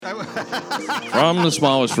From the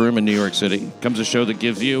smallest room in New York City comes a show that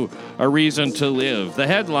gives you a reason to live. The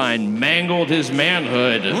headline, mangled his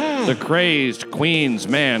manhood. The crazed Queens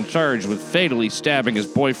man charged with fatally stabbing his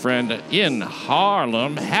boyfriend in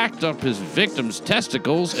Harlem hacked up his victim's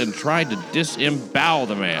testicles and tried to disembowel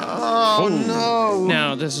the man. Oh, no.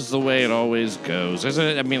 Now, this is the way it always goes, isn't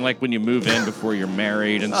it? I mean, like when you move in before you're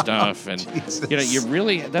married and stuff. And, you know, you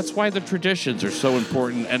really, that's why the traditions are so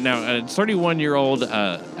important. And now, a 31-year-old,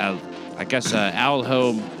 I guess,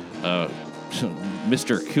 Alho,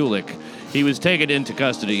 Mr. Kulik, he was taken into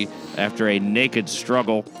custody after a naked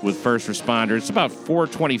struggle with first responders. It's about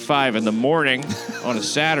 4:25 in the morning on a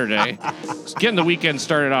Saturday. He's getting the weekend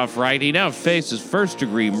started off right. He now faces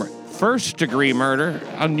first-degree murder,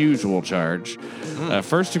 unusual charge.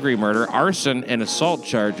 First-degree murder, arson, and assault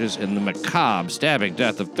charges in the macabre stabbing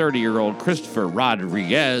death of 30-year-old Christopher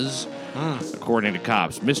Rodriguez, according to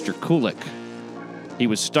cops. Mr. Kulik, he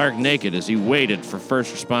was stark naked as he waited for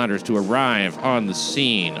first responders to arrive on the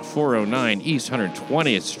scene. 409 East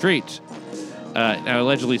 120th Street. Now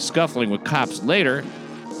allegedly scuffling with cops later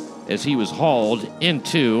as he was hauled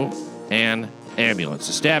into an ambulance.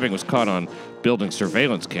 The stabbing was caught on building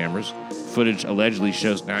surveillance cameras. Footage allegedly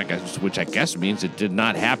shows, which I guess means it did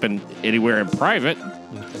not happen anywhere in private.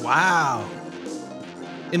 Wow.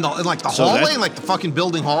 In like the hallway? Like the fucking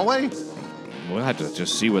building hallway? We'll have to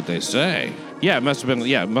just see what they say. Yeah, it must have been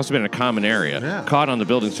in a common area. Yeah. Caught on the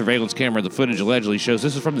building surveillance camera. The footage allegedly shows,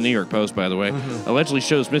 this is from the New York Post, by the way, allegedly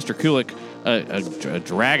shows Mr. Kulik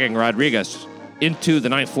dragging Rodriguez into the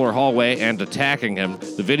 9th floor hallway and attacking him.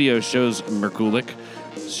 The video shows Merkulik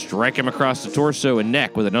strike him across the torso and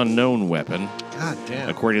neck with an unknown weapon. God damn.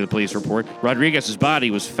 According to the police report, Rodriguez's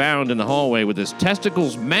body was found in the hallway with his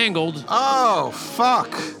testicles mangled. Oh,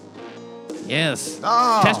 fuck. Yes.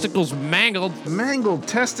 Oh. Testicles mangled. Mangled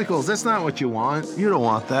testicles. That's not what you want. You don't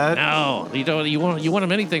want that. No, you don't. You want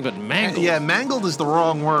them anything but mangled. Yeah, mangled is the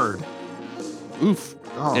wrong word. Oof.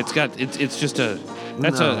 Oh. It's just a.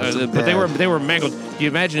 That's but bad. they were mangled. You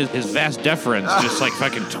imagine his vas deferens just like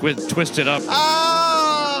fucking twisted up.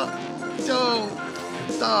 No.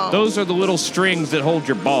 Those are the little strings that hold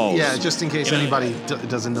your balls. Yeah, just in case anybody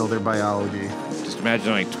doesn't know their biology. Just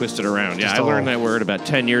imagine like twisted around. Yeah, I learned that word about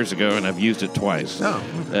 10 years ago, and I've used it twice. Oh.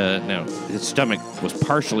 Now, his stomach was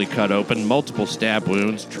partially cut open, multiple stab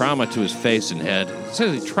wounds, trauma to his face and head. It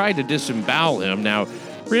says he tried to disembowel him. Now,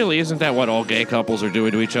 really, isn't that what all gay couples are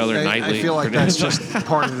doing to each other nightly? I feel like that's just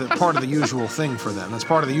part of the usual thing for them. That's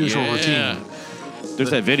part of the usual routine.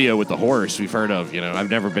 There's that video with the horse we've heard of. You know,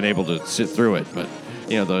 I've never been able to sit through it, but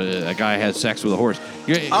you know, a guy has sex with a horse.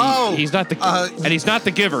 He's not the and he's not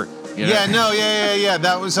the giver. You know? Yeah.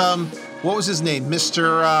 That was what was his name?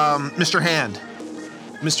 Mr. Hand.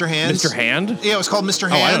 Mr. Hands. Mr. Hand? Yeah, it was called Mr.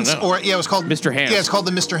 Hands. I don't know. It was called Mr. Hands. Yeah, it's called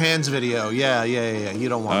the Mr. Hands video. Yeah. You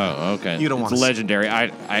don't want it. Oh, okay. You don't want it. It's legendary.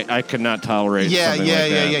 I could not tolerate something like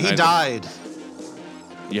that. Yeah. He died.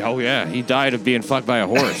 Yeah, oh yeah. He died of being fucked by a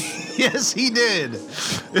horse. Yes, he did.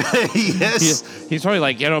 Yes. He's probably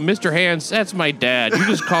like, Mr. Hands, that's my dad. You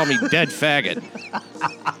just call me dead faggot.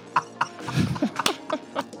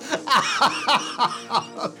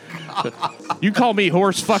 You call me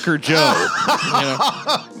horse fucker Joe.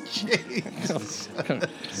 Jesus.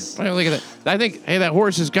 Look at that. I think, that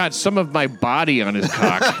horse has got some of my body on his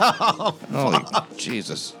cock. Holy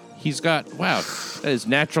Jesus. He's got, wow, that is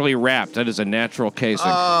naturally wrapped. That is a natural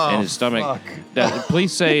casing in his stomach.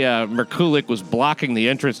 Police say Merkulik was blocking the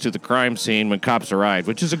entrance to the crime scene when cops arrived,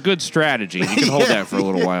 which is a good strategy. You can hold that for a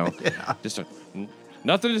little while. Yeah. Just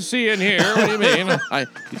nothing to see in here. What do you mean?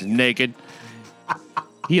 He's naked.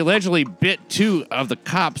 He allegedly bit two of the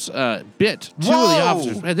cops, of the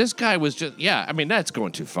officers. Man, this guy was just, that's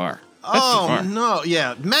going too far. No,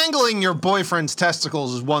 yeah. Mangling your boyfriend's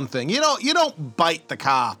testicles is one thing. You don't bite the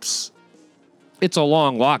cops. It's a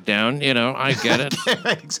long lockdown, I get it.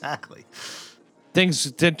 Exactly.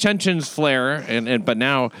 The tensions flare, but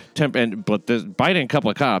now biting a couple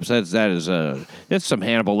of cops, that's some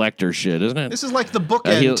Hannibal Lecter shit, isn't it? This is like the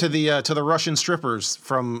bookend to the Russian strippers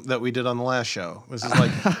that we did on the last show. This is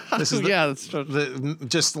like that's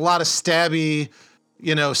just a lot of stabby,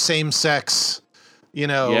 same sex.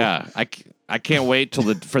 Yeah, I can't wait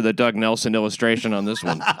for the Doug Nelson illustration on this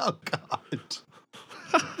one. Oh God,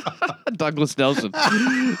 Douglas Nelson,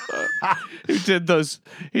 who did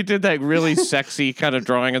that really sexy kind of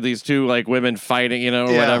drawing of these two like women fighting, or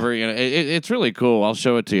whatever. It's really cool. I'll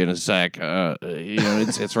show it to you in a sec.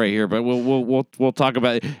 It's right here, but we'll talk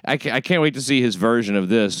about it. I can't wait to see his version of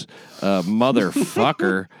this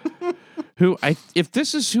motherfucker. If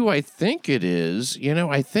this is who I think it is,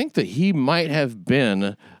 I think that he might have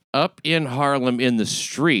been up in Harlem in the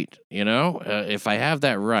street, if I have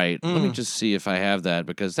that right. Let me just see if I have that,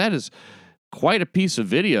 because that is quite a piece of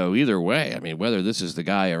video either way. I mean, whether this is the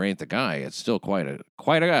guy or ain't the guy, it's still quite a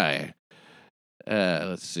guy.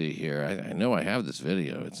 Let's see here. I know I have this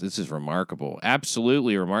video. This is remarkable.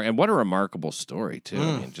 Absolutely remarkable. And what a remarkable story, too.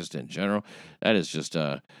 I mean, just in general. That is just,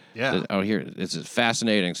 here. This is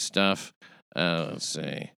fascinating stuff. Let's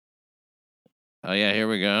see. Oh, yeah, here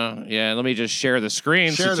we go. Yeah, let me just share the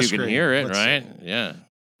screen so you can hear it, right? See. Yeah.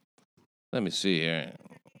 Let me see here.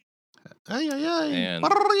 Ay, ay, ay. And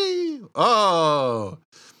oh.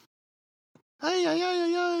 Ay, ay, ay,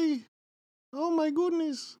 ay, ay. Oh, my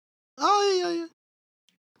goodness. Ay, ay, ay.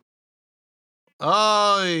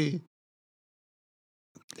 Ay.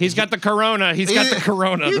 He's got the corona. He's got the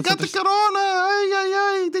corona. He's got the corona. Ay, ay,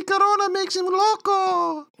 ay. The corona makes him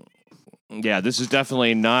loco. Yeah, this is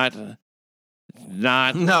definitely not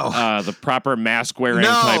the proper mask wearing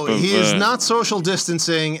type of. No, he is not social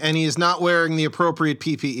distancing, and he is not wearing the appropriate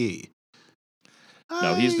PPE.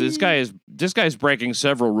 No, this guy's breaking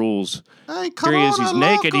several rules. Here he is. He's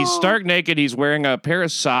naked. He's stark naked. He's wearing a pair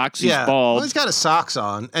of socks. He's bald. Well, he's got his socks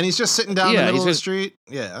on, and he's just sitting down in the middle of the street.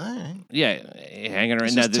 Yeah, all right. Yeah, hanging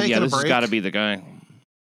around. This has got to be the guy.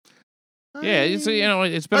 Yeah, it's been a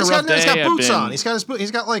rough day. He's got boots on.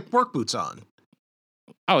 He's got like work boots on.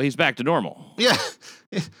 Oh, he's back to normal. Yeah.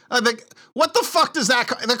 I think, what the fuck does that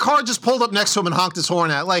the car just pulled up next to him and honked his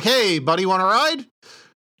horn at? Like, hey, buddy, want to ride?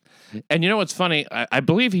 And you know what's funny? I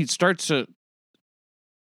believe he starts to.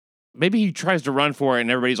 Maybe he tries to run for it, and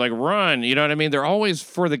everybody's like, "Run!" You know what I mean? They're always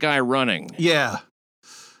for the guy running. Yeah.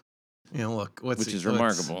 Look, which is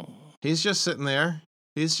remarkable. He's just sitting there.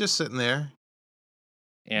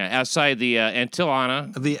 Yeah, outside the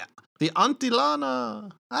Antillana. The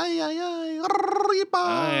Antillana. Ay, ay, ay.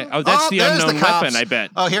 That's the unknown weapon, I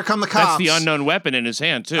bet. Oh, here come the cops. That's the unknown weapon in his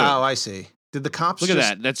hand, too. Oh, I see. Did the cops Look at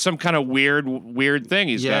that. That's some kind of weird thing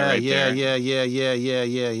he's got right there.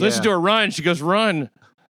 Yeah. Listen to her run. She goes, run.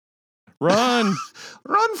 Run.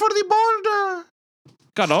 Run for the border.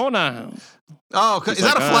 Corona. Oh, is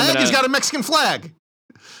that a flag? He's got a Mexican flag.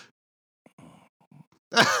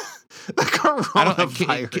 The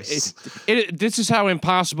coronavirus. This is how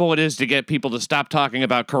impossible it is to get people to stop talking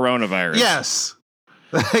about coronavirus. Yes.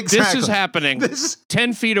 Exactly. This is happening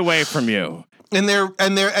 10 feet away from you. And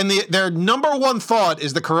their number one thought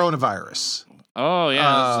is the coronavirus. Oh,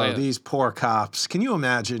 yeah. These poor cops. Can you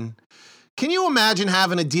imagine? Can you imagine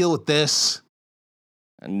having to deal with this?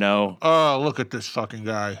 No. Oh, look at this fucking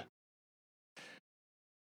guy.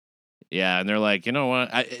 Yeah, and they're like, you know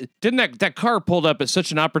what? Didn't that car pulled up at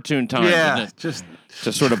such an opportune time? Yeah, didn't it? Just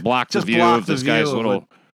to sort of block the view of this guy's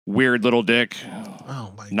weird little dick.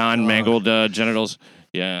 Oh my non-mangled genitals.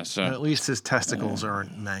 Yeah, so at least his testicles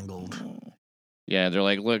aren't mangled. Yeah, they're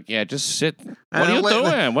like, look, just sit. What are you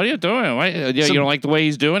doing? What are you doing? You don't like the way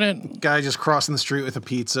he's doing it? Guy just crossing the street with a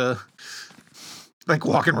pizza. Like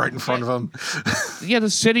walking right in front of him. Yeah, the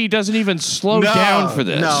city doesn't even slow down for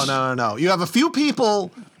this. No. You have a few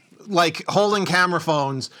people like holding camera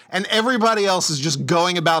phones, and everybody else is just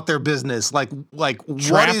going about their business. Like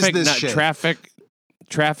what is this shit?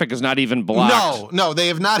 Traffic is not even blocked. No, they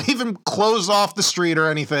have not even closed off the street or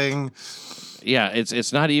anything. Yeah,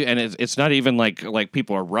 it's not even, and it's not even like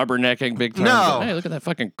people are rubbernecking big time. No. Hey, look at that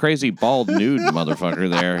fucking crazy bald nude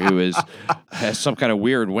motherfucker there who has some kind of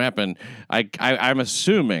weird weapon. I'm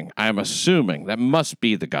assuming that must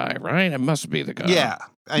be the guy, right? It must be the guy. Yeah,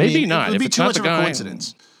 maybe not. It would be if too it's much not of the a guy,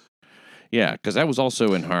 coincidence. Yeah, because that was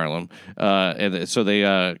also in Harlem, and so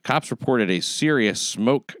the cops reported a serious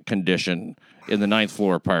smoke condition in the 9th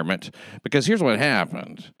floor apartment. Because here's what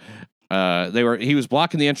happened. He was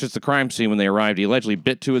blocking the entrance to the crime scene when they arrived. He allegedly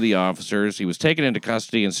bit 2 of the officers. He was taken into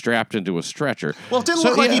custody and strapped into a stretcher. Well, it didn't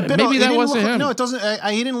look like he bit. Maybe that wasn't him. No, it doesn't.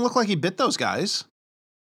 He didn't look like he bit those guys.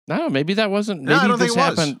 No, maybe that wasn't. Maybe I don't this think it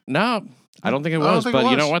was. happened. No, I don't think it was. But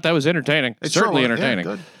you know what? That was entertaining. It's certainly entertaining.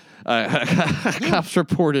 Yeah, good. Cops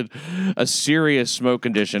reported a serious smoke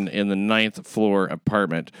condition in the 9th floor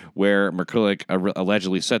apartment where McCulloch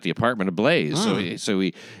allegedly set the apartment ablaze. So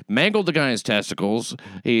he mangled the guy's testicles,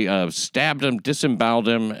 he stabbed him, disemboweled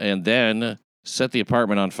him, and then set the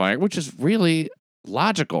apartment on fire, which is really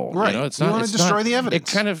logical. Right. It's you not. want to destroy the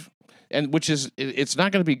evidence. It kind of. And it's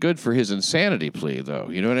not going to be good for his insanity plea, though.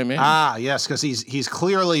 You know what I mean? Ah, yes, because he's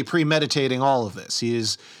clearly premeditating all of this.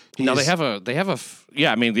 Now they have a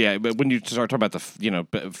but when you start talking about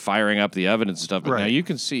the firing up the evidence and stuff, but now you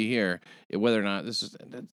can see here whether or not this is.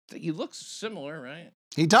 He looks similar, right?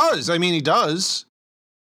 He does. He does.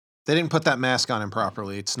 They didn't put that mask on him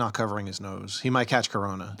properly. It's not covering his nose. He might catch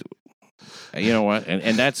corona. You know what?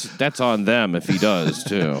 And that's on them if he does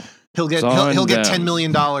too. He'll get $10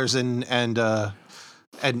 million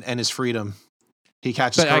and his freedom. He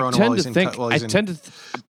catches corona while he's in.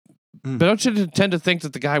 But don't you tend to think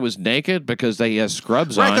that the guy was naked because he has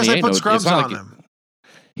scrubs on? Right, because they put scrubs on him.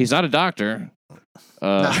 He's not a doctor.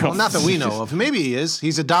 Not that we know of. Maybe he is.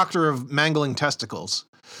 He's a doctor of mangling testicles.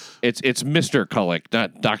 It's Mr. Kullick,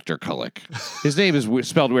 not Dr. Kullick. His name is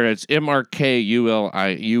spelled weird. It's Mrkulic.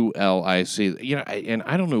 You know, and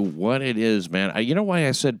I don't know what it is, man. You know why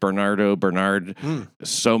I said Bernard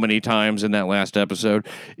so many times in that last episode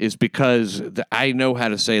is because I know how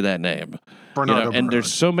to say that name. Bernardo, and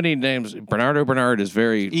there's so many names. Bernard is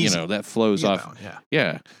very, easy. That flows off.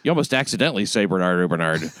 Yeah. You almost accidentally say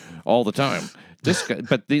Bernard all the time. This guy,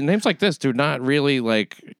 but the names like this do not really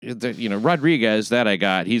Rodriguez. That I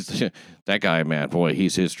got. He's that guy, man. Boy,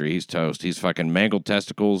 he's history. He's toast. He's fucking mangled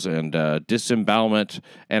testicles and disembowelment,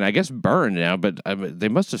 and I guess burned now. But they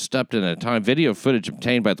must have stepped in at a time. Video footage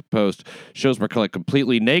obtained by the Post shows McCulloch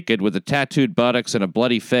completely naked with a tattooed buttocks and a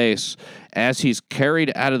bloody face as he's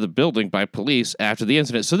carried out of the building by police after the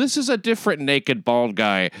incident. So this is a different naked bald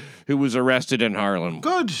guy who was arrested in Harlem.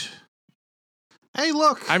 Good. Hey,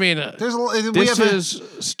 look. I mean, this is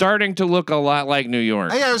starting to look a lot like New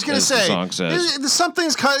York. Yeah, I was going to say, the song says.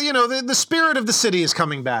 Something's, the spirit of the city is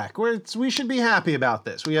coming back. We should be happy about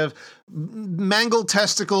this. We have mangled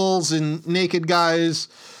testicles and naked guys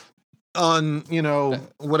on,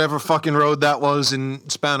 whatever fucking road that was in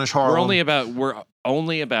Spanish Harlem. We're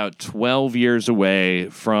only about 12 years away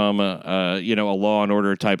from, a Law and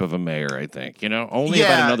Order type of a mayor, I think. Only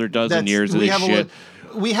about another dozen years of this shit.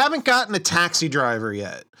 We haven't gotten a taxi driver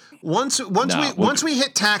yet. Once we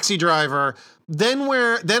hit taxi driver, then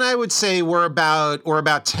I would say we're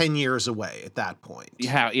about 10 years away at that point.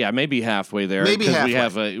 Yeah, maybe halfway there. Maybe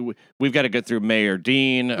halfway. We've got to get through Mayor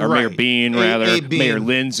Dean or Mayor Bean rather, Mayor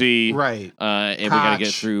Lindsay, right? And we got to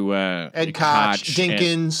get through Ed Koch,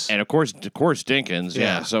 Dinkins, and of course Dinkins.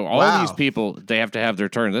 Yeah. So all these people, they have to have their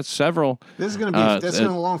turn. That's several. This is gonna be that's gonna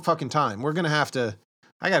be a long fucking time. We're gonna have to.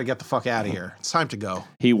 I got to get the fuck out of here. It's time to go.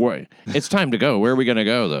 It's time to go. Where are we going to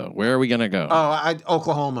go, though? Where are we going to go?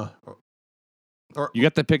 Oklahoma. You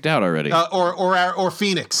got that picked out already. Or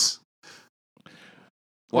Phoenix.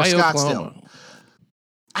 Why or Scottsdale. Oklahoma?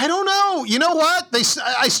 I don't know. You know what?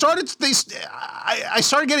 I started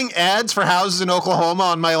getting ads for houses in Oklahoma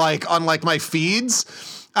on my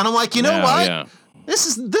feeds, and I'm like, you know what? Yeah. This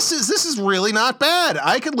is really not bad.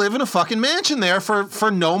 I could live in a fucking mansion there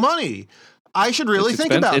for no money. I should really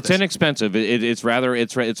think about it. It's inexpensive. It's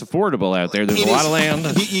affordable out there. There's a lot of land.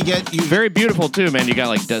 You very beautiful too, man. You got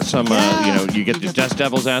like some, you get the Dust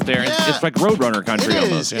Devils out there. Yeah. It's like Roadrunner country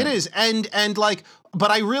almost. It is, and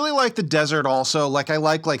but I really like the desert also. Like I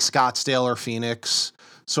like Scottsdale or Phoenix.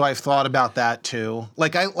 So I've thought about that too. I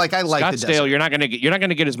like Scottsdale, the desert. You're not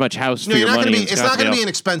gonna get as much house for your money. It's not gonna be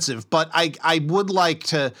inexpensive, but I would like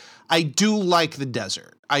to. I do like the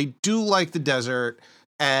desert.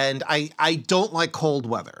 And I don't like cold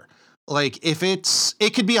weather. Like if it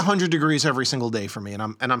could be 100 degrees every single day for me, and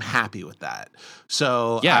I'm happy with that.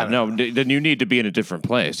 So then you need to be in a different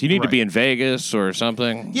place. You need to be in Vegas or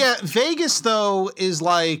something. Yeah, Vegas though is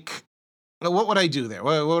like, what would I do there?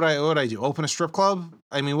 What would I do? Open a strip club?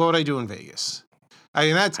 I mean, what would I do in Vegas? I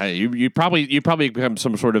mean, that's you probably become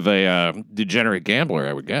some sort of a degenerate gambler,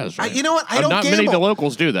 I would guess. Right? You know what? I don't not gamble. Many of the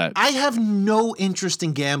locals do that. I have no interest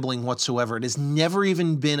in gambling whatsoever. It has never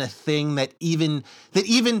even been a thing that even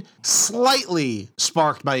slightly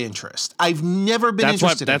sparked my interest. I've never been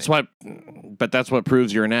interested in it. But that's what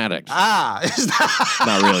proves you're an addict. Not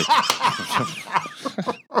really.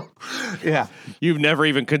 Yeah. You've never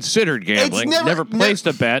even considered gambling. Never placed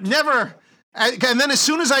a bet. Never. And then as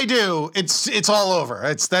soon as I do, it's all over.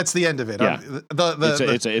 That's the end of it. Yeah.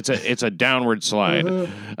 It's a downward slide.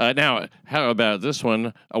 Now, how about this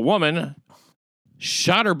one? A woman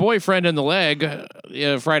shot her boyfriend in the leg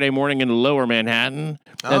Friday morning in Lower Manhattan,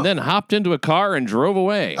 and then hopped into a car and drove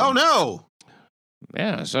away. Oh no!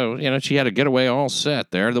 Yeah, so she had a getaway all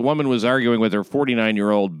set there. The woman was arguing with her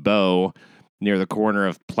 49-year-old beau near the corner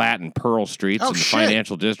of Platt and Pearl Streets in the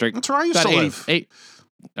financial district. That's where I used to live.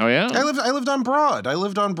 Oh yeah, I lived on Broad. I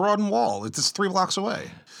lived on Broad and Wall. It's just 3 blocks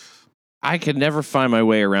away. I could never find my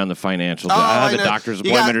way around the financial. I had a doctor's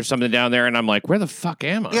appointment or something down there, and I'm like, where the fuck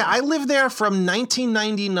am I? Yeah, I lived there from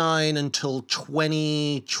 1999 until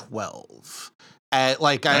 2012.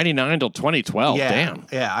 99 till 2012. Yeah, damn.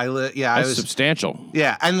 Yeah, That's substantial.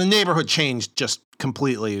 Yeah, and the neighborhood changed just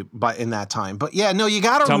completely in that time. But yeah, no, you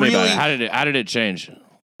got to tell me about it. How did it change?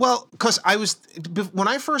 Well, because when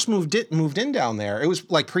I first moved in down there, it was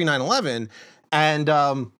like pre 9/11, and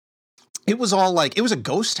it was all like, it was a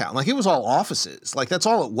ghost town. Like, it was all offices. Like, that's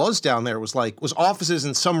all it was down there, was offices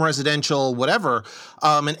and some residential, whatever.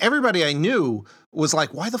 And everybody I knew was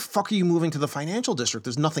like, why the fuck are you moving to the financial district?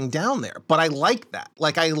 There's nothing down there. But I liked that.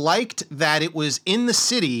 Like, I liked that it was in the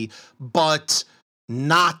city, but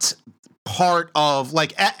not part of,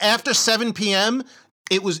 like, after 7 p.m.,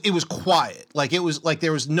 it was quiet. Like, it was like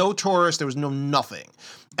there was no tourists, there was no nothing.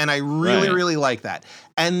 And I really like that.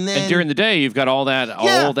 And then during the day, you've got all that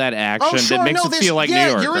action that makes it feel like New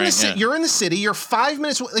York. You're in the city. You're 5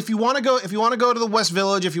 minutes. If you want to go to the West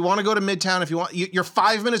Village, if you want to go to Midtown, you're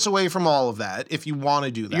 5 minutes away from all of that. If you want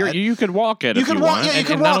to do that, you could walk it. You could walk. Yeah, you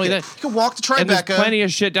can walk it. You can walk to Tribeca. And there's plenty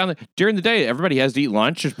of shit down there during the day. Everybody has to eat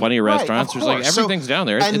lunch. There's plenty of restaurants. There's like everything's down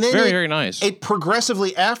there. It's very nice. It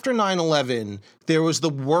progressively after 9/11, there was the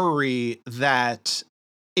worry that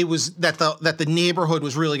it was that the neighborhood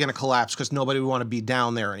was really going to collapse because nobody would want to be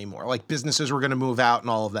down there anymore. Like, businesses were going to move out and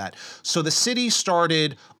all of that. So the city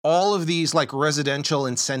started all of these like residential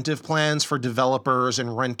incentive plans for developers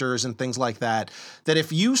and renters and things like that. That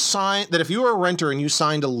if you were a renter and you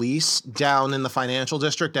signed a lease down in the financial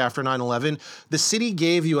district after 9/11, the city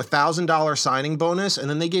gave you $1,000 signing bonus, and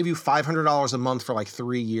then they gave you $500 a month for like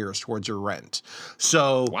 3 years towards your rent.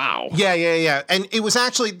 So wow, yeah, and it was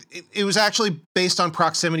actually based on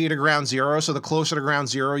proximity to ground zero. So the closer to ground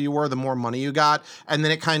zero you were, the more money you got, and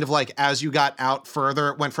then it kind of like as you got out further,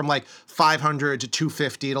 it went from like 500 to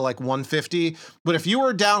 250 to like 150. But if you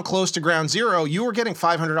were down close to ground zero, you were getting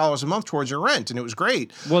 $500 a month towards your rent, and it was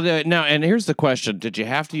great. Well, now, and here's the question: did you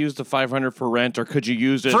have to use the $500 for rent, or could you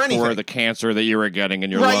use it for the cancer that you were getting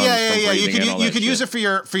in your lungs? Yeah. You could use it for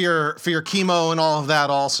your chemo and all of that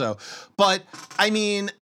also. But I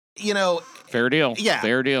mean, you know. Fair deal. Yeah.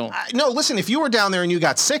 Fair deal. No, listen, if you were down there and you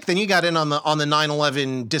got sick, then you got in on the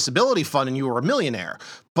 9/11 disability fund and you were a millionaire.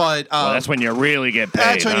 But that's when you really get paid.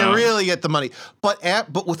 That's when you really get the money. But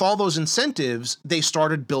with all those incentives, they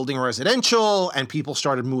started building residential and people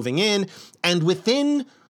started moving in. And within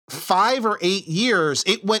 5 or 8 years,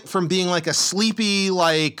 it went from being like a sleepy,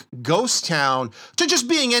 like ghost town to just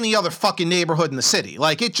being any other fucking neighborhood in the city.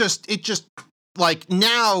 Like it just like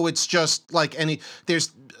now it's just like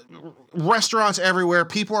there's restaurants everywhere.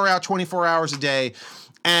 People are out 24 hours a day.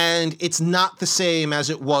 And it's not the same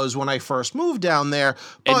as it was when I first moved down there.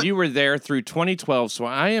 And you were there through 2012, so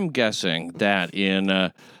I am guessing that in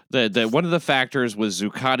the one of the factors was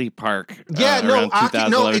Zuccotti Park.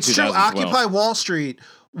 It's true. Occupy Wall Street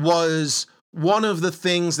was one of the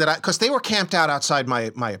things that because they were camped out outside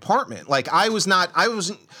my apartment. Like I was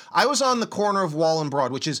on the corner of Wall and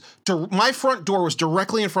Broad, which is my front door was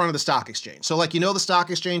directly in front of the stock exchange. So like, the stock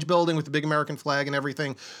exchange building with the big American flag and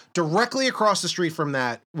everything, directly across the street from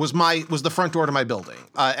that was the front door to my building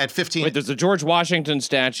at 15. Wait, there's the George Washington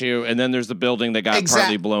statue, and then there's the building that got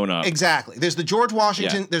partly blown up. Exactly. There's the George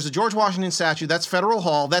Washington. Yeah. There's the George Washington statue. That's Federal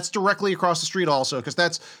Hall. That's directly across the street also, because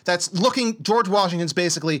that's looking. George Washington's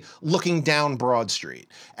basically looking down Broad Street,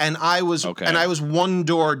 and I was one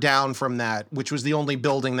door down from that, which was the only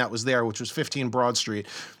building that was there, which was 15 Broad Street.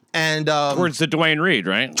 And towards the Duane Reade,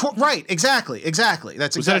 right? Right, exactly.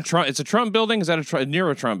 That's that a Trump? It's a Trump building. Is that near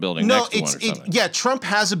a Trump building? No, Trump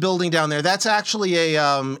has a building down there. That's actually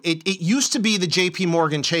it used to be the J.P.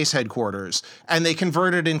 Morgan Chase headquarters, and they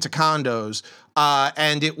converted it into condos.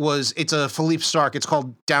 And it's a Philippe Stark. It's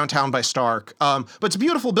called Downtown by Stark. But it's a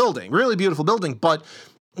beautiful building, really beautiful building. But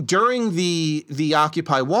during the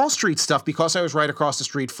Occupy Wall Street stuff, because I was right across the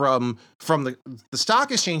street from the stock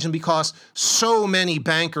exchange, and because so many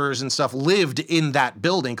bankers and stuff lived in that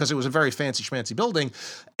building, because it was a very fancy schmancy building,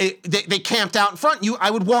 they camped out in front. I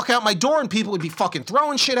would walk out my door and people would be fucking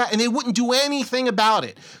throwing shit out, and they wouldn't do anything about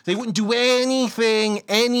it. They wouldn't do anything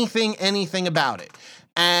about it.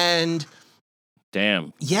 And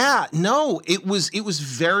damn. Yeah, no, it was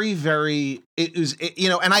very, very,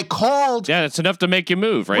 and I called. Yeah, it's enough to make you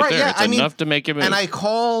move right there. Yeah, it's enough to make you move. And I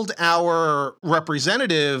called our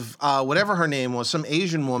representative, whatever her name was, some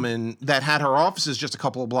Asian woman that had her offices just a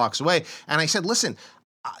couple of blocks away. And I said, listen,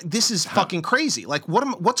 this is fucking crazy. Like,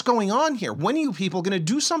 what's going on here? When are you people going to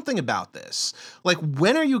do something about this? Like,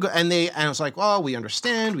 when are you and I was like, well, we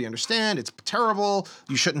understand. It's terrible.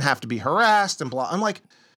 You shouldn't have to be harassed and blah. I'm like,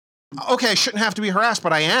 okay, I shouldn't have to be harassed,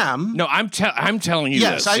 but I am. No, I'm telling you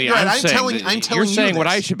this. Yes, I'm telling you. You're saying what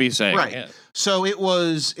I should be saying. Right. Yeah. So it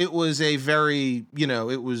was a very,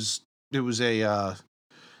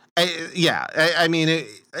 I mean,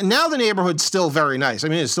 now the neighborhood's still very nice. I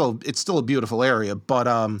mean, it's still a beautiful area, but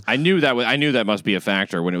I knew that must be a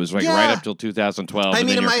factor when it was like right up till 2012, and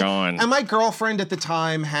then you're gone. And my girlfriend at the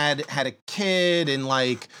time had a kid, and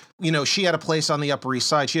like, you know, she had a place on the Upper East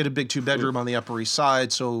Side. She had a big 2-bedroom on the Upper East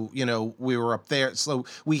Side, so you know, we were up there. So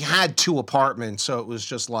we had 2 apartments, so it was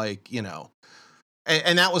just like, you know.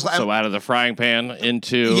 And that was so out of the frying pan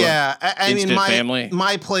into I mean, family.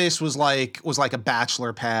 My place was like a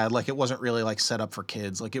bachelor pad. Like, it wasn't really like set up for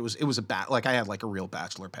kids. Like, it was like I had like a real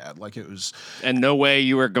bachelor pad. Like, it was. And no way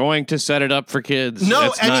you were going to set it up for kids. No,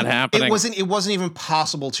 that's not happening. It wasn't even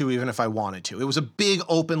possible to, even if I wanted to. It was a big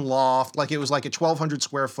open loft. Like, it was like a 1,200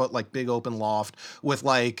 square foot like big open loft with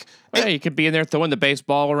like. Yeah, you could be in there throwing the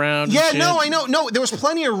baseball around. Yeah, no, I know. No, there was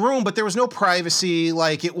plenty of room, but there was no privacy.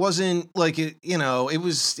 Like, it wasn't like it, you know, it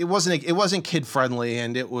wasn't kid friendly,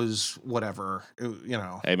 and it was whatever, you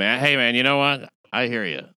know. Hey man, you know what? I hear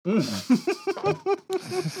you.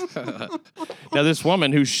 Now, this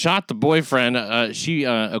woman who shot the boyfriend, she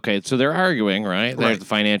okay, so they're arguing, right? They're at the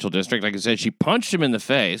financial district. Like I said, she punched him in the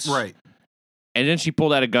face. Right. And then she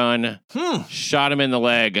pulled out a gun, shot him in the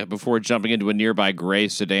leg before jumping into a nearby gray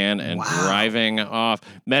sedan and driving off.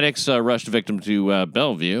 Medics rushed the victim to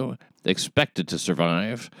Bellevue. They expected to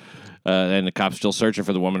survive. And the cops still searching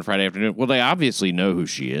for the woman Friday afternoon. Well, they obviously know who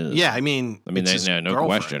she is. Yeah, I mean, they no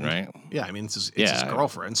question, right? Yeah, I mean, it's his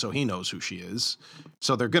girlfriend, so he knows who she is.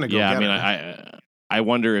 So they're gonna go. Yeah, get her. I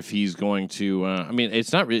wonder if he's going to. I mean,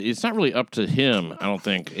 it's not really up to him. I don't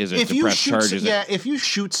think is it to press charges. Yeah, if you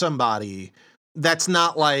shoot somebody. That's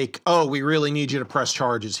not like, oh, we really need you to press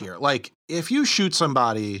charges here. Like, if you shoot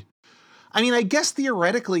somebody, I mean, I guess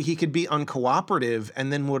theoretically he could be uncooperative,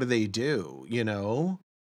 and then what do they do, you know?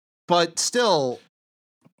 But still,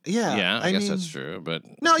 yeah, I guess that's true. But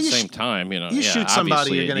no, at the same time, you know, you shoot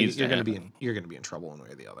somebody, you're gonna be in trouble one way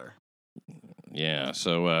or the other. Yeah.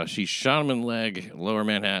 So she shot him in the leg, Lower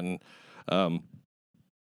Manhattan.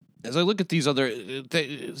 As I look at these other,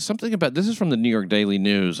 something about this is from the New York Daily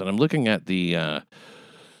News, and I'm looking at the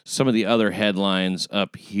some of the other headlines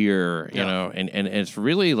up here, you know, and it's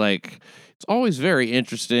really like it's always very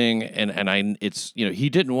interesting, and it's, you know, he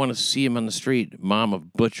didn't want to see him on the street. Mom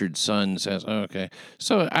of butchered son says, oh, okay,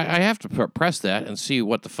 so I have to press that and see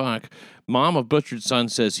what the fuck. Mom of butchered son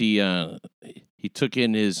says he took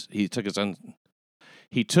in his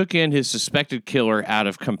suspected killer out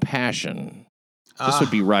of compassion. This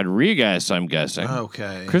would be Rodriguez, I'm guessing.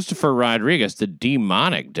 Okay. Christopher Rodriguez, the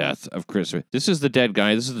demonic death of Christopher. This is the dead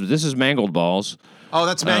guy. This is Mangled Balls. Oh,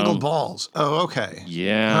 that's Mangled Balls. Oh, okay.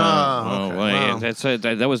 Yeah. Oh, okay. Well,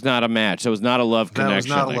 that was not a match. That was not a love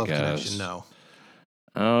connection. That was not a love connection, no.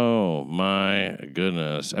 Oh, my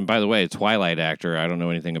goodness. And by the way, Twilight actor, I don't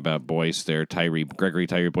know anything about Boyce there. Gregory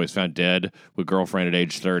Tyree Boyce found dead with girlfriend at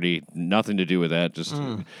age 30. Nothing to do with that. Just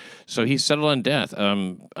So he settled on death.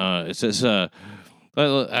 It says...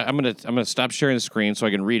 I'm gonna stop sharing the screen so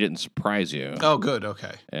I can read it and surprise you. Oh, good.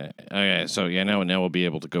 Okay. Okay. So now we'll be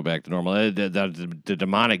able to go back to normal. The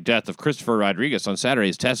demonic death of Christopher Rodriguez on Saturday.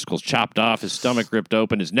 His testicles chopped off, his stomach ripped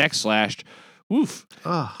open, his neck slashed. Oof.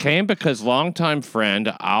 Came because longtime friend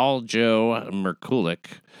Aljo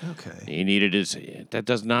Merkulik. Okay. He needed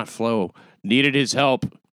needed his help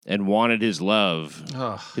and wanted his love.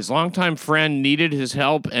 Ugh. His longtime friend needed his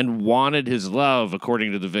help and wanted his love,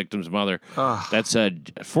 according to the victim's mother. Ugh. That's a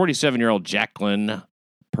 47-year-old Jacqueline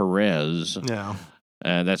Perez. Yeah.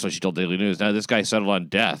 And that's what she told Daily News. Now, this guy settled on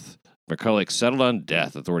death. McCulloch settled on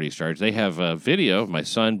death, authorities charged. They have a video of my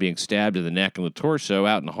son being stabbed in the neck and the torso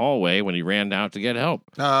out in the hallway when he ran out to get help.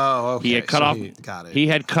 Oh, okay. He had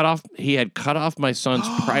cut off my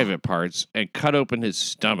son's private parts and cut open his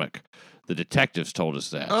stomach. The detectives told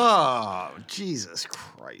us that. Oh, Jesus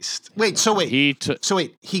Christ. He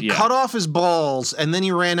Yeah. cut off his balls and then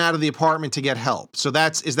he ran out of the apartment to get help. So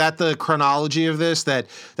is that the chronology of this? That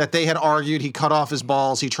they had argued he cut off his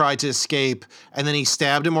balls, he tried to escape, and then he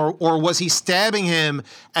stabbed him? Or was he stabbing him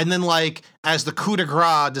and then, like, as the coup de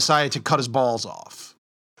grace, decided to cut his balls off?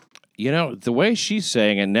 You know, the way she's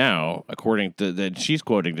saying it now, according to that, she's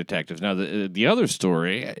quoting detectives. Now, the other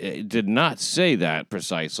story did not say that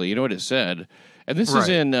precisely. You know what it said? And this is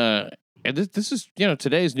in, and this is, you know,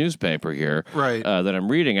 today's newspaper here, that I'm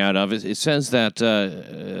reading out of. It says that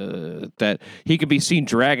that he could be seen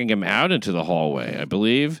dragging him out into the hallway, I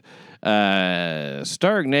believe.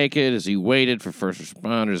 Stark naked as he waited for first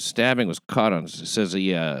responders. Stabbing was caught on. It says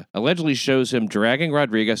he allegedly shows him dragging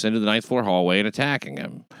Rodriguez into the 9th floor hallway and attacking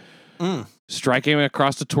him. Striking him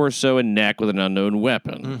across the torso and neck with an unknown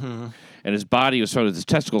weapon. Mm-hmm. And his body was found with his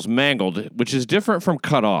testicles mangled, which is different from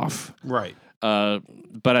cut off. Right.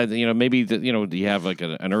 But maybe you have like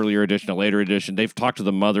an earlier edition, a later edition. They've talked to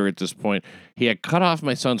the mother at this point. He had cut off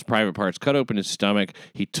my son's private parts, cut open his stomach.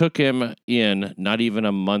 He took him in not even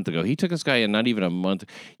a month ago. He took this guy in not even a month.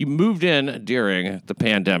 He moved in during the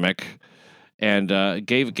pandemic and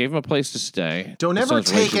gave him a place to stay. Don't ever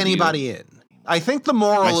take anybody in. I think the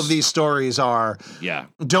moral of these stories are,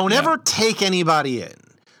 don't ever take anybody in.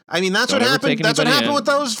 I mean, that's what happened. That's what happened with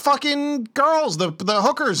those fucking girls, the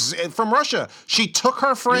hookers from Russia. She took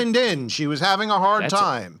her friend in. She was having a hard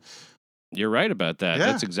time. You're right about that. Yeah.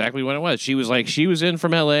 That's exactly what it was. She was in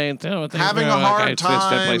from L.A. and having a hard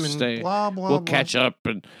time. And blah, blah, we'll catch up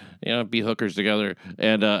and be hookers together.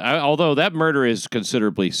 And although that murder is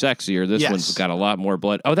considerably sexier, this one's got a lot more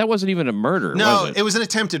blood. Oh, that wasn't even a murder. No, was it? It was an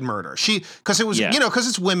attempted murder. Because it was, because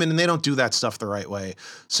it's women and they don't do that stuff the right way.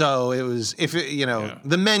 So it was,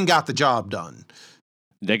 the men got the job done.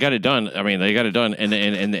 They got it done. I mean, they got it done, and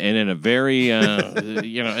in a very,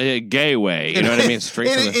 gay way. You know what I mean?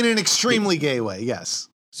 In an extremely gay way. Yes.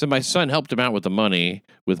 So my son helped him out with money.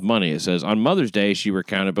 It says, on Mother's Day, she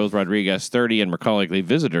recounted both Rodriguez, 30, and McCulloch. They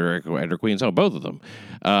visited her at her Queen's home, both of them.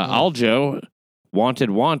 Aljo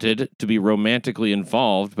wanted to be romantically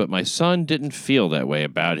involved, but my son didn't feel that way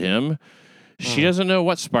about him. She doesn't know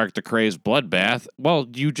what sparked the crazed bloodbath. Well,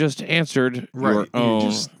 you just answered your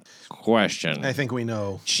own question. I think we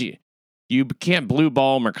know. You can't blue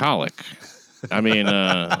ball McCulloch. I mean,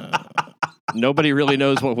 nobody really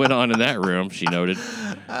knows what went on in that room, she noted.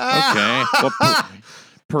 Okay. Well,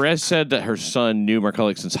 Perez said that her son knew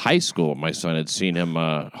McCulloch since high school. My son had seen him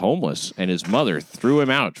homeless, and his mother threw him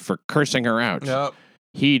out for cursing her out. Yep.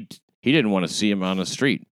 He didn't want to see him on the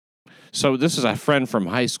street. So this is a friend from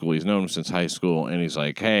high school. He's known him since high school, and he's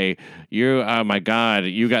like, hey, oh my God,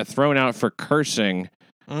 you got thrown out for cursing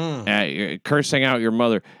out your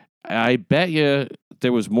mother. I bet you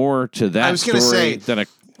there was more to that story than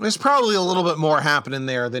there's probably a little bit more happening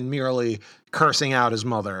there than merely cursing out his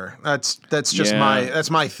mother. That's just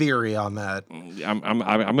my theory on that. I'm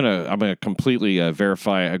gonna completely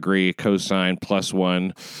verify, agree, cosign,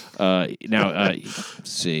 +1. Let's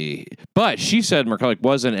see. But she said McCulloch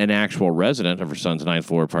wasn't an actual resident of her son's 9th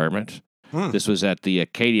floor apartment. This was at the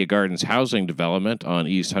Acadia Gardens housing development on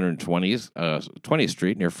East 20th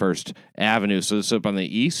Street near First Avenue. So this is up on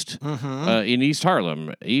the east, in East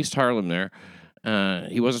Harlem there.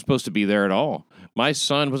 He wasn't supposed to be there at all. My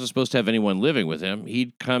son wasn't supposed to have anyone living with him.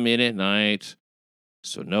 He'd come in at night,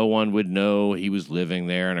 so no one would know he was living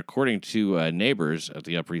there. And according to neighbors at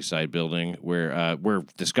the Upper East Side building where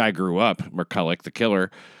this guy grew up, McCulloch, the killer,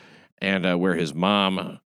 and where his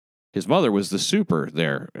mother was the super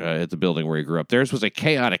there at the building where he grew up. Theirs was a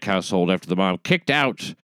chaotic household after the mom kicked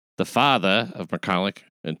out the father of McCulloch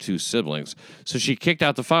and 2 siblings. So she kicked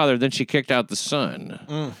out the father, then she kicked out the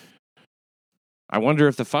son. I wonder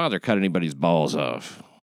if the father cut anybody's balls off.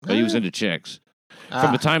 But he was into chicks.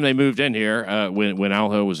 From the time they moved in here, when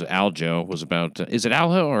Aljo was about... is it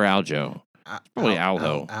Aljo or Aljo? Probably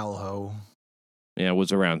Aljo. Aljo. Yeah, it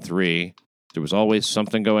was around 3. There was always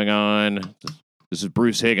something going on. This is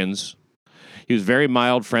Bruce Higgins. He was very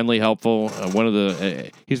mild, friendly, helpful.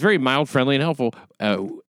 He's very mild, friendly, and helpful.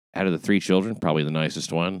 Out of the 3 children, probably the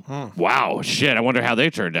nicest one. Wow, shit! I wonder how they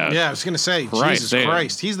turned out. Yeah, I was gonna say, Jesus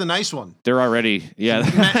Christ, he's the nice one. They're already,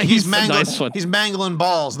 he's the nice one. He's mangling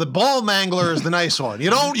balls. The ball mangler is the nice one. You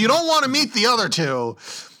don't want to meet the other 2.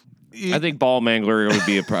 I think ball mangler would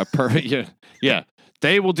be a perfect. Yeah,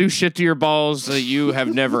 they will do shit to your balls that you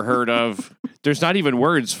have never heard of. There's not even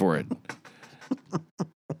words for it.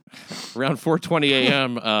 Around 4:20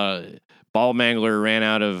 a.m., Ball Mangler ran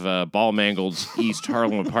out of Ball Mangled's East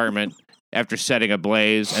Harlem apartment after setting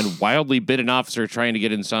ablaze and wildly bit an officer trying to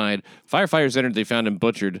get inside. Firefighters entered. They found him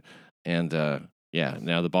butchered. And,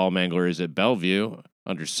 now the Ball Mangler is at Bellevue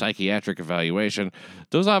under psychiatric evaluation.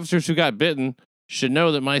 Those officers who got bitten should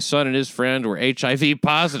know that my son and his friend were HIV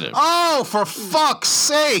positive. Oh, for fuck's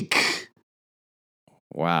sake.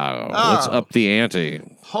 Wow. Let's up the ante.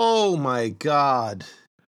 Oh, my God.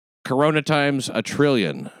 Corona times a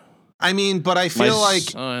trillion. I mean, but I feel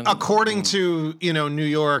according to, New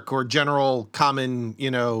York or general common,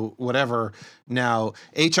 whatever, now,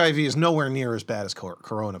 HIV is nowhere near as bad as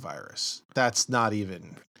coronavirus. That's not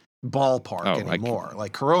even ballpark anymore.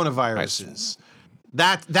 Like coronavirus is...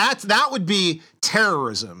 That would be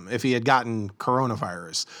terrorism if he had gotten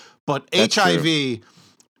coronavirus. But that's HIV... True.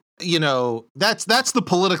 That's the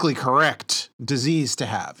politically correct disease to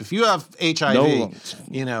have. If you have HIV, that's...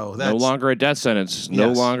 No longer a death sentence.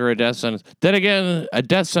 No longer a death sentence. Then again, a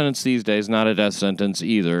death sentence these days, not a death sentence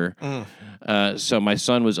either. So my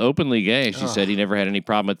son was openly gay. She said he never had any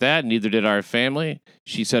problem with that. Neither did our family.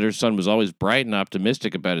 She said her son was always bright and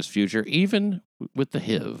optimistic about his future, even with the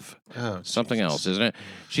HIV. Something else, isn't it?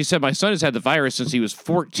 She said my son has had the virus since he was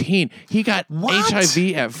 14. He got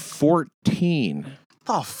HIV at 14.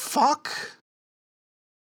 The fuck?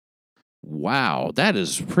 Wow, that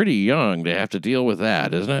is pretty young to have to deal with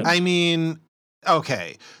that, isn't it? I mean,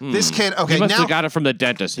 okay, this kid. Okay, he must have got it from the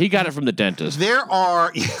dentist. He got it from the dentist. There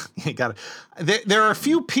are, he got it. There are a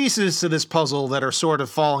few pieces to this puzzle that are sort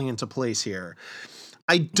of falling into place here.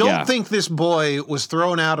 I don't think this boy was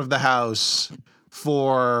thrown out of the house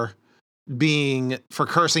for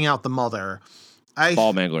cursing out the mother.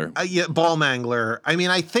 Ball mangler. Yeah, ball mangler. I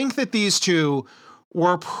mean, I think that these two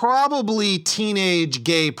were probably teenage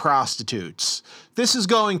gay prostitutes. This is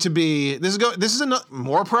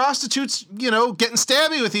more prostitutes, getting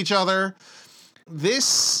stabby with each other.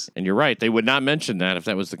 And you're right. They would not mention that if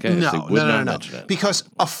that was the case. No, they would not mention it. Because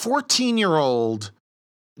a 14-year-old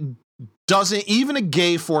doesn't, even a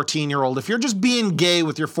gay 14-year-old, if you're just being gay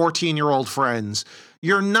with your 14-year-old friends,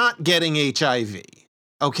 you're not getting HIV.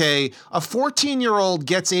 Okay? A 14-year-old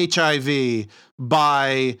gets HIV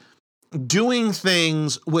by doing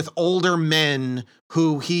things with older men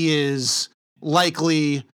who he is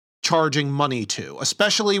likely charging money to.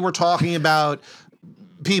 Especially we're talking about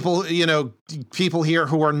people here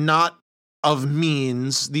who are not of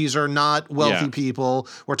means. These are not wealthy people.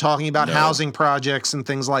 We're talking about housing projects and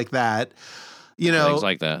things like that. Things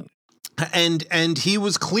like that. And he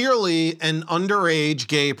was clearly an underage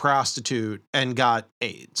gay prostitute and got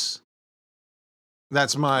AIDS.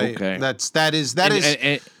 That's my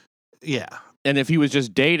yeah. And if he was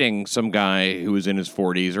just dating some guy who was in his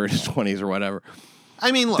 40s or his 20s or whatever,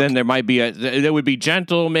 I mean, look, then there might be it would be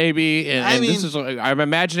gentle maybe. I'm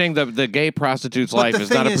imagining the gay prostitute's life is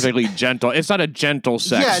not a particularly gentle. It's not a gentle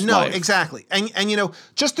sex. Yeah, no, life. exactly. And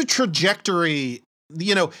just the trajectory.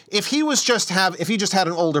 If he just had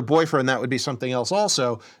an older boyfriend, that would be something else.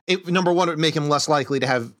 Also, number one, it would make him less likely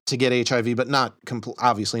to get HIV, but not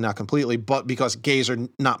obviously not completely, but because gays are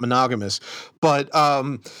not monogamous. But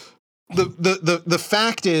the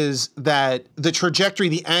fact is that the trajectory,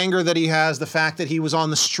 the anger that he has, the fact that he was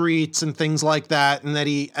on the streets and things like that, and that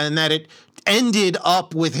it ended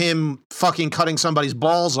up with him fucking cutting somebody's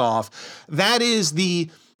balls off. That is the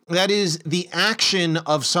action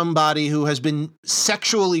of somebody who has been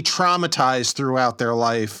sexually traumatized throughout their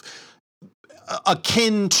life,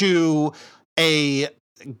 akin to a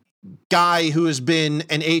guy who has been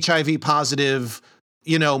an HIV positive,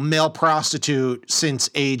 male prostitute since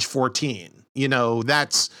age 14.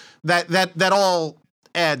 That all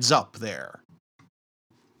adds up there.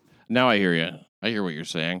 Now I hear you. I hear what you're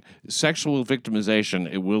saying. Sexual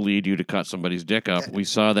victimization, it will lead you to cut somebody's dick up. We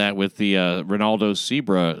saw that with the Ronaldo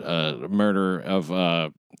Sebra murder of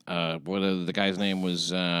what the guy's name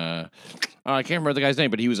was. I can't remember the guy's name,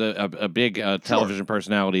 but he was a big television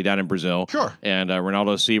personality down in Brazil. Sure. And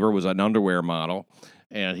Ronaldo Sebra was an underwear model.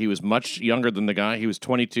 And he was much younger than the guy. He was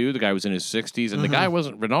 22. The guy was in his 60s. And the guy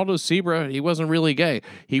Ronaldo Sebra, he wasn't really gay.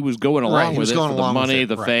 He was going along with it for the money,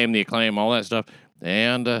 the fame, the acclaim, all that stuff.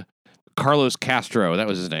 And Carlos Castro, that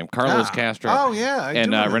was his name. Carlos Castro. Oh, yeah.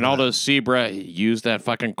 And Ronaldo Sebra used that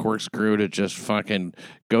fucking corkscrew to just fucking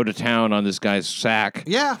go to town on this guy's sack.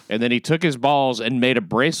 Yeah. And then he took his balls and made a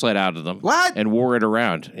bracelet out of them. What? And wore it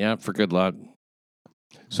around. Yeah, for good luck.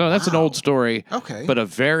 So that's an old story, but a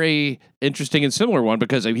very interesting and similar one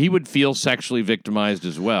because he would feel sexually victimized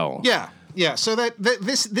as well. Yeah. So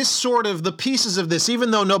this sort of the pieces of this,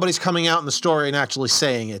 even though nobody's coming out in the story and actually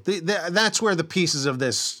saying it, that's where the pieces of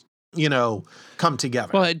this, come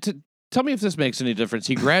together. Well, tell me if this makes any difference.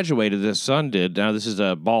 He graduated. His son did. Now this is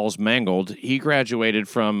balls mangled. He graduated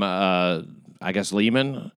from I guess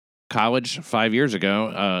Lehman College 5 years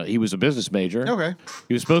ago. He was a business major. Okay.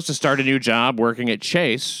 He was supposed to start a new job working at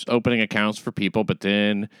Chase, opening accounts for people, but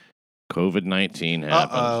then COVID-19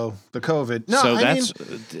 happened. The COVID. No,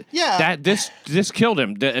 this killed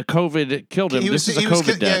him. The COVID killed him. This is a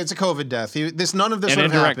COVID death. Yeah, it's a COVID death. None of this would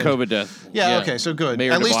have indirect happened. COVID death. Yeah. Okay. So good.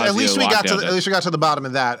 At least we got to the bottom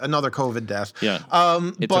of that. Another COVID death. Yeah.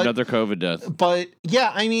 It's another COVID death. But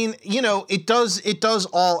yeah, I mean, it does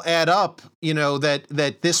all add up.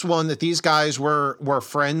 That these guys were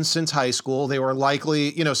friends since high school. They were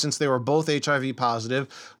likely, since they were both HIV positive,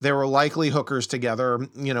 they were likely hookers together.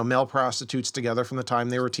 Male prostitutes together from the time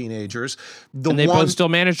they were teenagers. And they both still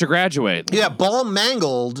managed to graduate. Yeah, ball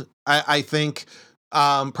mangled, I think,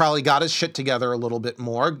 probably got his shit together a little bit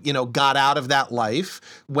more, got out of that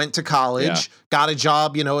life, went to college, got a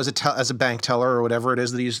job, as a bank teller or whatever it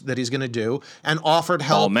is that he's going to do, and offered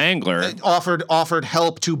help. Ball Mangler. Offered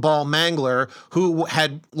help to Ball Mangler, who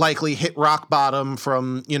had likely hit rock bottom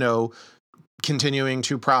from, continuing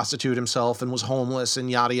to prostitute himself and was homeless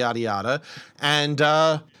and yada, yada, yada. And,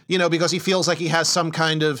 because he feels like he has some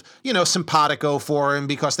kind of, simpatico for him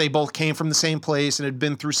because they both came from the same place and had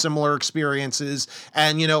been through similar experiences.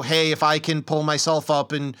 And, hey, if I can pull myself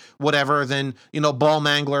up and whatever, then, Ball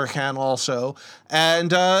Mangler can also.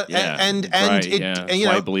 And, right,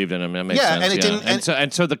 I believed in him. That makes sense. And it didn't.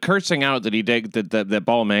 And so the cursing out that he did, that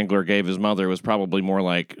Ball Mangler gave his mother was probably more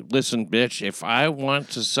like, listen, bitch, if I want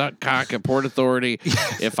to suck cock at Port Authority,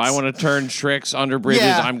 if I want to turn tricks under bridges,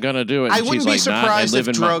 I'm going to do it. And I wouldn't be surprised if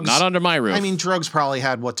drugs, not under my roof. I mean, drugs probably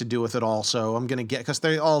had what to do with it also. I'm going to because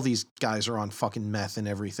all these guys are on fucking meth and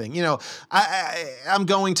everything.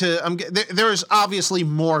 There's obviously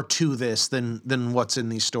more to this than what's in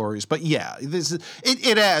these stories. But yeah,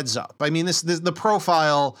 it adds up. I mean, the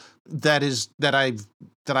profile that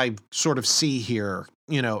I sort of see here,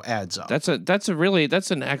 adds up. That's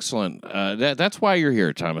an excellent. That's why you're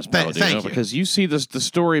here, Thomas Palladino, thank you. Because you see the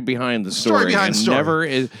story behind the story,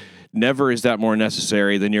 Never is that more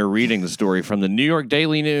necessary than you're reading the story from the New York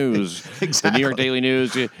Daily News. Exactly. The New York Daily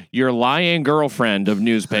News, your lying girlfriend of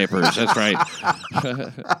newspapers. That's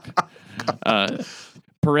right.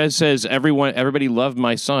 Perez says everybody loved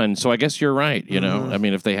my son, so I guess you're right. I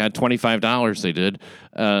mean, if they had $25, they did.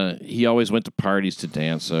 He always went to parties to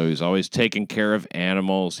dance, so he's always taking care of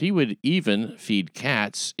animals. He would even feed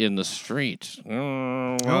cats in the street.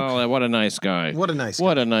 Well, what a nice guy. What a nice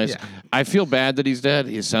guy. Yeah. I feel bad that he's dead.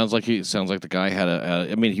 It sounds like the guy had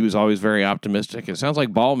I mean, he was always very optimistic. It sounds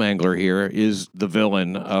like Ball Mangler here is the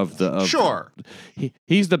villain of the. Sure.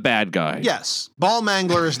 He's the bad guy. Yes, Ball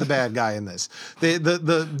Mangler is the bad guy in this.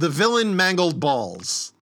 The villain mangled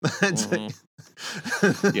balls.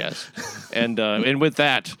 Yes. And with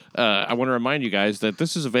that, I want to remind you guys that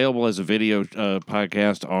this is available as a video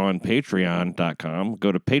podcast on patreon.com.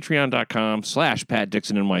 Go to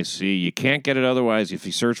patreon.com/PatDixonNYC. You can't get it otherwise. If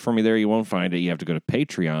you search for me there, you won't find it. You have to go to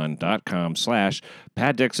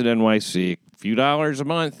patreon.com/PatDixonNYC. A few dollars a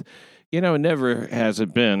month. Never has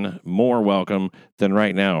it been more welcome than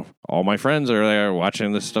right now. All my friends are there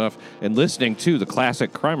watching this stuff and listening to the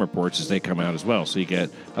classic crime reports as they come out as well. So you get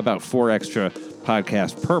about 4 extra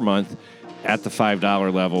podcasts per month at the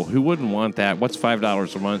 $5 level. Who wouldn't want that? What's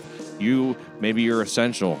 $5 a month? Maybe you're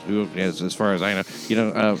essential. As far as I know,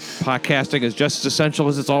 podcasting is just as essential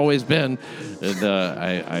as it's always been. And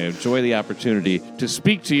I enjoy the opportunity to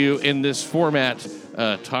speak to you in this format,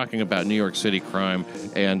 talking about New York City crime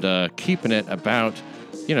and keeping it about,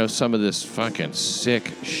 some of this fucking sick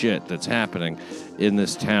shit that's happening in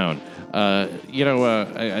this town.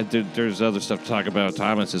 There's other stuff to talk about,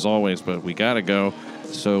 Thomas, as always, but we got to go.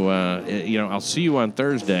 So, I'll see you on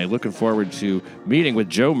Thursday. Looking forward to meeting with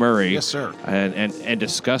Joe Murray. Yes, sir. And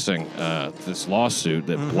discussing this lawsuit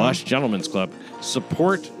that Blush Gentlemen's Club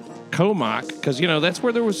support Comoc, because, that's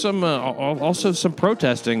where there was some also some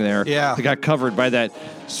protesting there. Yeah. That got covered by that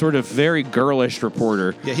sort of very girlish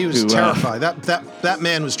reporter. Yeah, he was terrified. That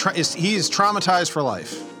man he is traumatized for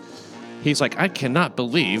life. He's like, I cannot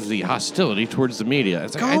believe the hostility towards the media.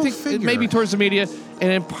 It's like, I think figure. it may be towards the media,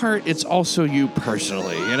 and in part, it's also you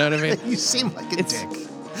personally. You know what I mean? You seem like a dick.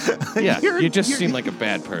 Yeah, you just seem like a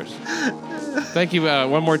bad person. Thank you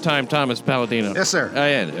one more time, Thomas Palladino. Yes, sir.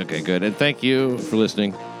 Okay, good. And thank you for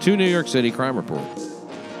listening to New York City Crime Report.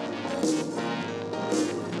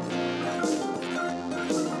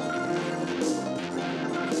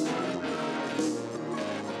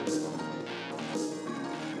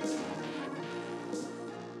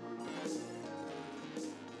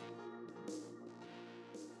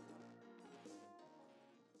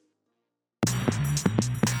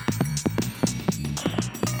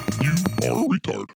 You are a retard.